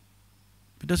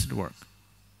 It doesn't work.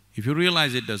 If you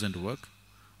realize it doesn't work,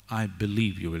 I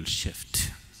believe you will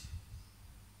shift.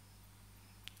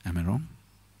 Am I wrong?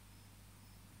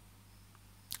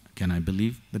 Can I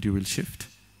believe that you will shift?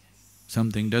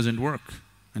 Something doesn't work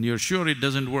and you're sure it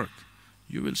doesn't work,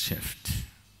 you will shift.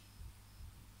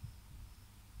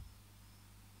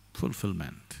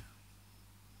 Fulfillment,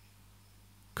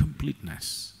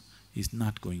 completeness is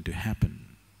not going to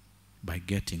happen by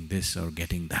getting this or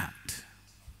getting that.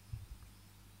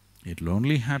 It'll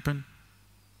only happen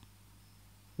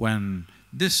when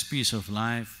this piece of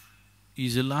life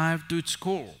is alive to its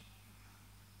core,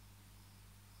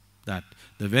 that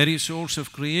the very source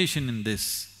of creation in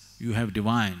this you have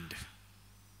divined.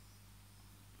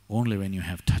 Only when you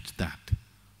have touched that,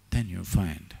 then you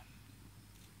find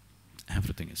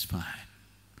everything is fine.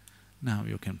 Now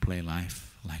you can play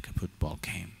life like a football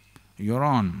game. You're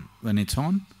on when it's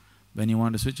on, when you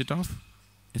want to switch it off,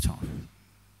 it's off.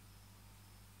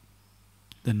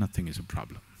 Then nothing is a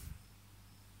problem.